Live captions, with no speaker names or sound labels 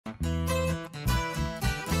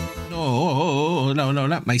Hola, hola,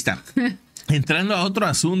 hola. Ahí está. Entrando a otro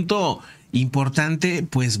asunto importante,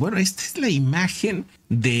 pues bueno, esta es la imagen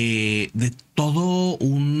de todo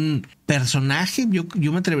un personaje.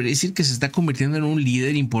 Yo me atrevería a decir que se está convirtiendo en un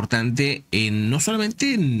líder importante no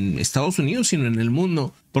solamente en Estados Unidos, sino en el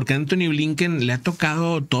mundo, porque Anthony Blinken le ha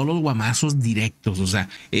tocado todos los guamazos directos. O sea,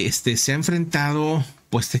 se ha enfrentado,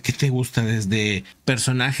 pues, ¿qué te gusta? Desde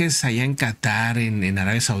personajes allá en Qatar, en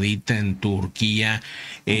Arabia Saudita, en Turquía,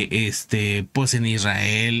 pues en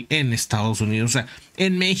Israel, en Estados Unidos, o sea,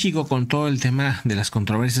 en México, con todo el tema de las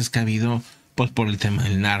controversias que ha habido, pues por el tema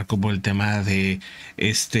del narco, por el tema de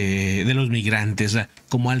los migrantes. O sea,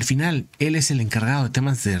 como al final él es el encargado de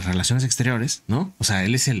temas de relaciones exteriores, ¿no? O sea,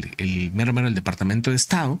 él es el mero del Departamento de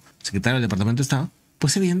Estado, secretario del Departamento de Estado.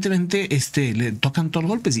 Pues evidentemente le tocan todos los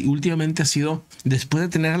golpes, y últimamente ha sido, después de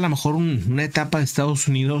tener a lo mejor una etapa de Estados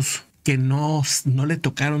Unidos que no le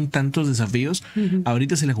tocaron tantos desafíos,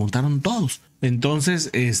 ahorita se le juntaron todos. Entonces,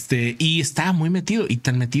 y está muy metido, y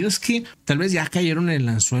tan metido es que tal vez ya cayeron en el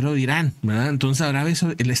anzuelo de Irán, ¿verdad? Entonces ahora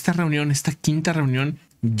esta reunión, esta quinta reunión,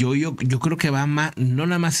 yo creo que va más, no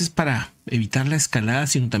nada más es para evitar la escalada,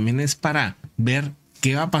 sino también es para ver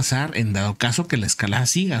qué va a pasar en dado caso que la escalada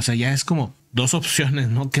siga. O sea, ya es como dos opciones,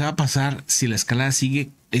 ¿no? ¿Qué va a pasar si la escalada sigue?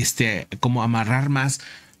 Como amarrar más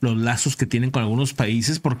los lazos que tienen con algunos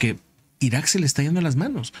países, porque Irak se le está yendo a las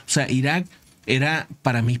manos. O sea, Irak era,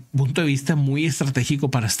 para mi punto de vista, muy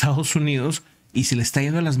estratégico para Estados Unidos, y se le está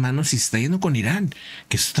yendo a las manos y se está yendo con Irán,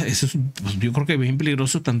 que eso es, pues, yo creo que bien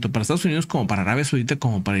peligroso tanto para Estados Unidos como para Arabia Saudita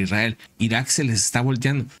como para Israel. Irak se les está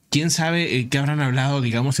volteando. Quién sabe qué habrán hablado,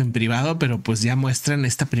 digamos, en privado, pero pues ya muestran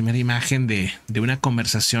esta primera imagen de una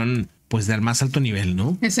conversación, pues, del más alto nivel,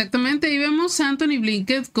 ¿no? Exactamente, y vemos a Anthony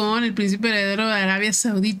Blinken con el príncipe heredero de Arabia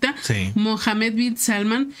Saudita, sí, Mohammed bin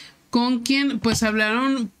Salman, con quien pues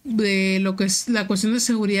hablaron de lo que es la cuestión de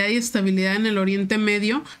seguridad y estabilidad en el Oriente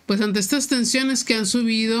Medio, pues ante estas tensiones que han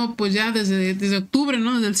subido pues ya desde octubre,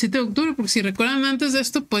 ¿no? Desde el 7 de octubre, porque si recuerdan, antes de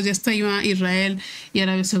esto pues ya iba Israel y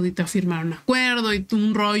Arabia Saudita a firmar un acuerdo y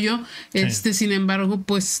un rollo. Sí. Sin embargo,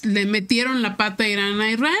 pues le metieron la pata a Irán a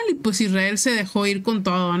Israel, y pues Israel se dejó ir con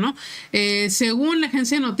todo, ¿no? Según la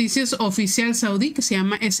agencia de noticias oficial saudí, que se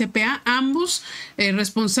llama SPA, ambos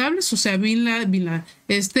responsables, o sea,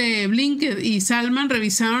 Blinken y Salman,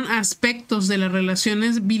 revisaron aspectos de las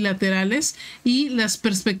relaciones bilaterales y las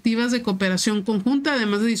perspectivas de cooperación conjunta,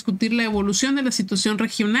 además de discutir la evolución de la situación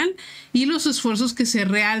regional y los esfuerzos que se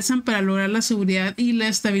realzan para lograr la seguridad y la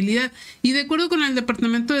estabilidad. Y de acuerdo con el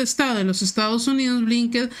Departamento de Estado de los Estados Unidos,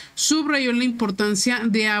 Blinken subrayó la importancia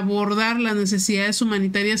de abordar las necesidades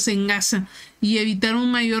humanitarias en Gaza y evitar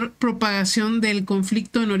una mayor propagación del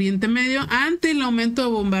conflicto en Oriente Medio ante el aumento de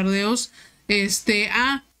bombardeos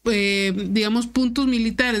digamos, puntos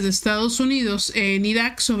militares de Estados Unidos en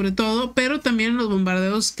Irak, sobre todo, pero también los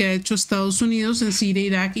bombardeos que ha hecho Estados Unidos en Siria,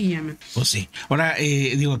 Irak y Yemen. Pues sí. Ahora,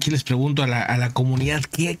 aquí les pregunto a la comunidad,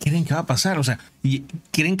 ¿qué creen que va a pasar? O sea,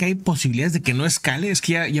 ¿creen que hay posibilidades de que no escale? Es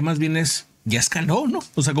que ya más bien ya escaló, ¿no?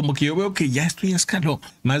 O sea, como que yo veo que ya esto ya escaló.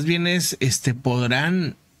 Más bien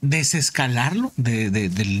podrán desescalarlo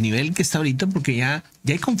del nivel que está ahorita, porque ya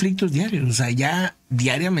hay conflictos diarios. O sea, ya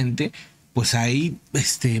diariamente pues hay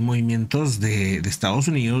movimientos de Estados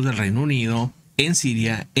Unidos, del Reino Unido, en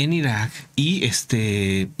Siria, en Irak y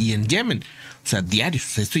en Yemen. O sea, diarios. O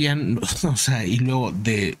sea, esto ya, o sea, y luego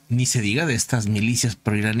ni se diga de estas milicias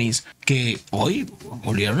proiraníes que hoy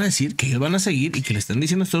volvieron a decir que ellos van a seguir, y que le están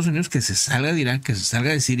diciendo a Estados Unidos que se salga de Irak, que se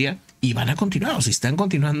salga de Siria, y van a continuar. O sea, están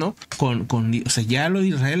continuando o sea, ya lo de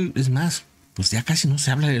Israel es más, pues ya casi no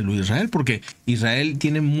se habla de lo de Israel, porque Israel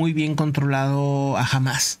tiene muy bien controlado a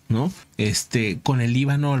Hamas, ¿no? Con el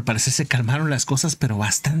Líbano al parecer se calmaron las cosas, pero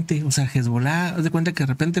bastante. O sea, Hezbollah, haz de cuenta que de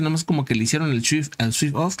repente nomás como que le hicieron el Swift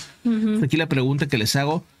off. Uh-huh. Aquí la pregunta que les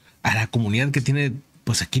hago a la comunidad que tiene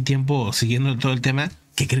pues aquí tiempo siguiendo todo el tema,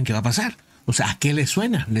 ¿qué creen que va a pasar? O sea, ¿a qué les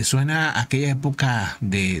suena? ¿Les suena a aquella época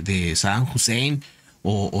de Saddam Hussein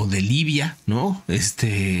o de Libia, ¿no?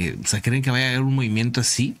 O sea, ¿creen que vaya a haber un movimiento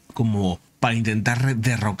así como para intentar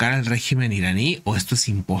derrocar al régimen iraní, o esto es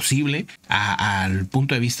imposible al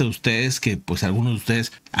punto de vista de ustedes, que pues algunos de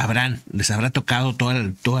ustedes les habrá tocado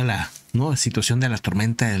toda la ¿no? situación de la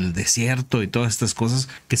tormenta del desierto y todas estas cosas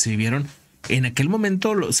que se vivieron? En aquel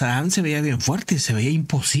momento Saddam se veía bien fuerte, se veía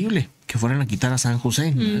imposible que fueran a quitar a Saddam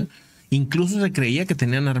Hussein, ¿no? Incluso se creía que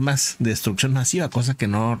tenían armas de destrucción masiva, cosa que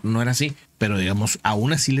no era así. Pero digamos,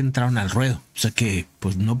 aún así le entraron al ruedo. O sea que,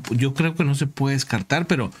 pues no, yo creo que no se puede descartar,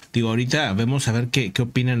 pero digo, ahorita vemos a ver qué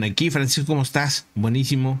opinan aquí. Francisco, ¿cómo estás?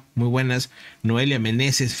 Buenísimo, muy buenas. Noelia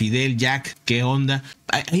Meneses, Fidel, Jack, ¿qué onda?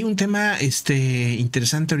 Hay un tema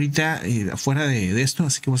interesante ahorita afuera de esto,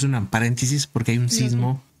 así que voy a hacer un paréntesis porque hay un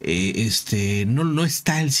sismo. No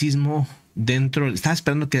está el sismo dentro. Estaba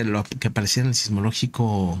esperando que apareciera en el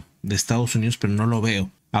sismológico de Estados Unidos, pero no lo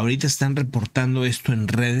veo. Ahorita están reportando esto en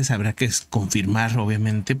redes, habrá que confirmar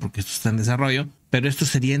obviamente porque esto está en desarrollo, pero esto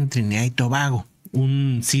sería en Trinidad y Tobago,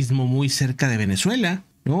 un sismo muy cerca de Venezuela,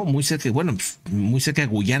 ¿no? Muy cerca, bueno, pues, muy cerca de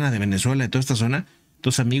Guyana, de Venezuela, de toda esta zona.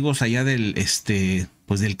 Entonces, amigos allá del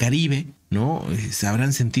Caribe, ¿no? Se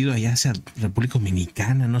habrán sentido allá hacia República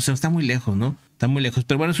Dominicana, no sé, está muy lejos, ¿no? Está muy lejos,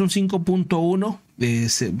 pero bueno, es un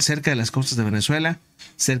 5.1 cerca de las costas de Venezuela,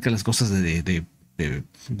 cerca de las costas de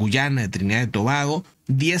Guyana, de Trinidad y Tobago,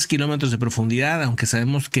 10 kilómetros de profundidad, aunque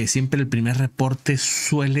sabemos que siempre el primer reporte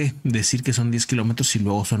suele decir que son 10 kilómetros y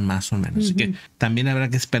luego son más o menos. Así que también habrá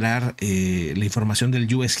que esperar la información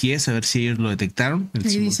del USGS, a ver si ellos lo detectaron.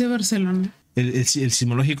 Ahí dice Barcelona. El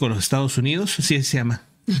sismológico de los Estados Unidos, sí se llama.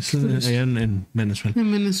 Allá en Venezuela.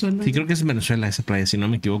 En Venezuela. Sí, creo que es en Venezuela esa playa, si no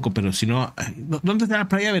me equivoco, pero si no, ¿dónde está la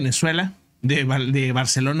playa de Venezuela? De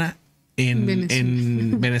Barcelona.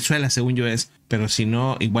 En Venezuela, según yo es, pero si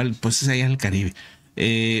no, igual, pues es allá en el Caribe.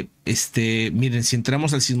 Miren, si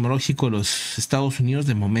entramos al sismológico de los Estados Unidos,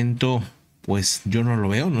 de momento, pues yo no lo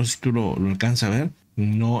veo, no sé si tú lo alcanzas a ver,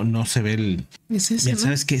 no se ve el... ¿Es ese, Mira, no?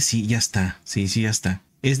 ¿sabes qué? Sí, ya está, sí, ya está.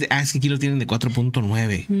 Es que aquí lo tienen de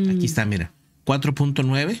 4.9, aquí está, mira,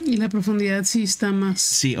 4.9. Y la profundidad sí está más.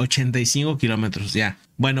 Sí, 85 kilómetros, ya.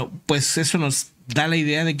 Bueno, pues eso nos da la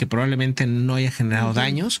idea de que probablemente no haya generado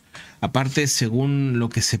daños. Aparte, según lo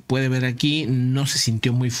que se puede ver aquí, no se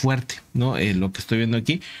sintió muy fuerte, ¿no? Lo que estoy viendo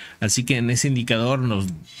aquí. Así que en ese indicador nos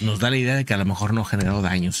da la idea de que a lo mejor no generó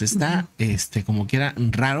daños. Está, como quiera,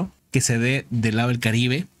 raro que se dé del lado del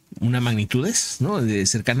Caribe una magnitudes, ¿no? De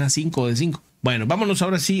cercana a 5 de 5. Bueno, vámonos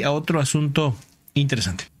ahora sí a otro asunto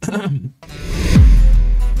interesante.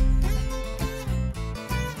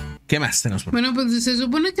 ¿Qué más tenemos por ahí? Bueno, pues se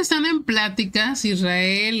supone que están en pláticas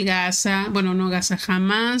Israel, Gaza, bueno, no Gaza,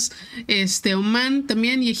 Hamas, Omán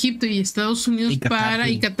también, y Egipto y Estados Unidos, y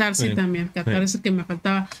Qatar sí, también. Qatar es el que me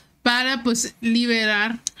faltaba, para pues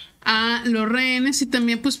liberar a los rehenes y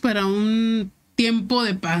también pues para un tiempo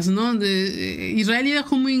de paz, ¿no? Israel ya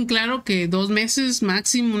dejó muy en claro que 2 meses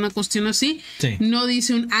máximo, una cuestión así. Sí. No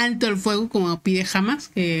dice un alto al fuego como pide Hamas,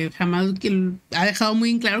 que Hamas ha dejado muy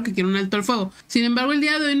en claro que quiere un alto al fuego. Sin embargo, el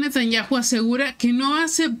día de hoy Netanyahu asegura que no va a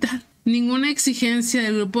aceptar ninguna exigencia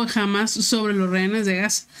del grupo de Hamas sobre los rehenes de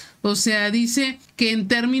Gaza. O sea, dice que en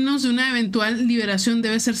términos de una eventual liberación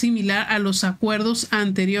debe ser similar a los acuerdos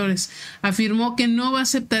anteriores. Afirmó que no va a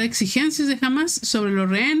aceptar exigencias de Hamas sobre los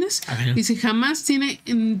rehenes. Dice, Hamas tiene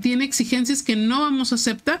exigencias que no vamos a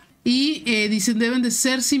aceptar y dicen deben de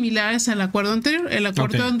ser similares al acuerdo anterior. El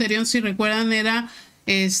acuerdo anterior, si recuerdan, era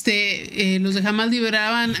los de Hamas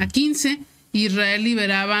liberaban a 15. Israel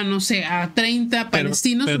liberaba, no sé, a 30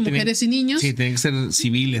 palestinos, mujeres y niños. Sí, tienen que ser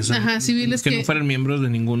civiles. Ajá, civiles que no fueran miembros de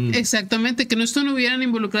ningún... Exactamente, que no hubieran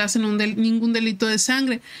involucrados en ningún delito de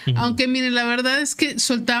sangre. Aunque, miren, la verdad es que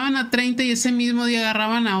soltaban a 30 y ese mismo día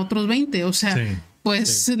agarraban a otros 20. O sea,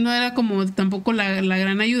 no era como tampoco la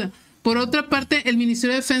gran ayuda. Por otra parte, el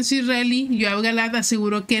Ministerio de Defensa israelí, Yoav Galad,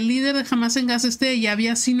 aseguró que el líder de Hamas en Gaza,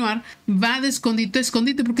 Yahya Sinwar, va de escondite a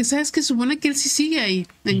escondite, porque sabes que supone que él sí sigue ahí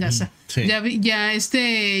en Gaza. Sí.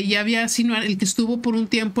 Yahya Sinwar, el que estuvo por un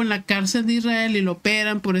tiempo en la cárcel de Israel y lo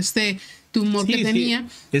operan por tumor que tenía.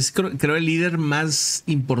 Es creo el líder más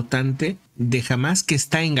importante de Hamas que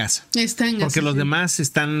está en Gaza. Está en Gaza. Porque los demás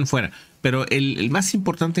están fuera. Pero el más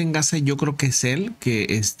importante en Gaza yo creo que es él,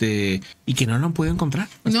 y que no lo han podido encontrar.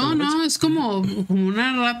 No, es como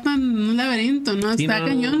una rata en un laberinto, ¿no? Sí, está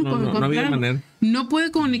cañón. No había manera. No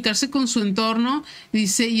puede comunicarse con su entorno,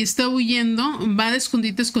 dice, y está huyendo, va de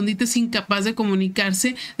escondite a escondite, es incapaz de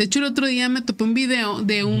comunicarse. De hecho, el otro día me topé un video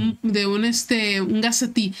de un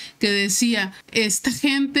gazatí que decía, esta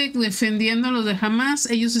gente defendiendo a los de Hamas,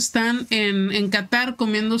 ellos están en Qatar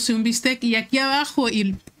comiéndose un bistec y aquí abajo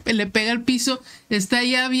y le pega al piso, está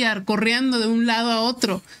Yaviar corriendo de un lado a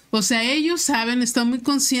otro. O sea, ellos saben, están muy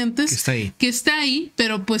conscientes que está ahí,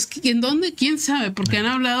 pero pues ¿en dónde? ¿Quién sabe? Porque han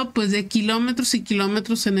hablado pues de kilómetros y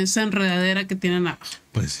kilómetros en esa enredadera que tienen abajo.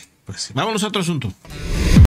 Pues sí. Vámonos a otro asunto.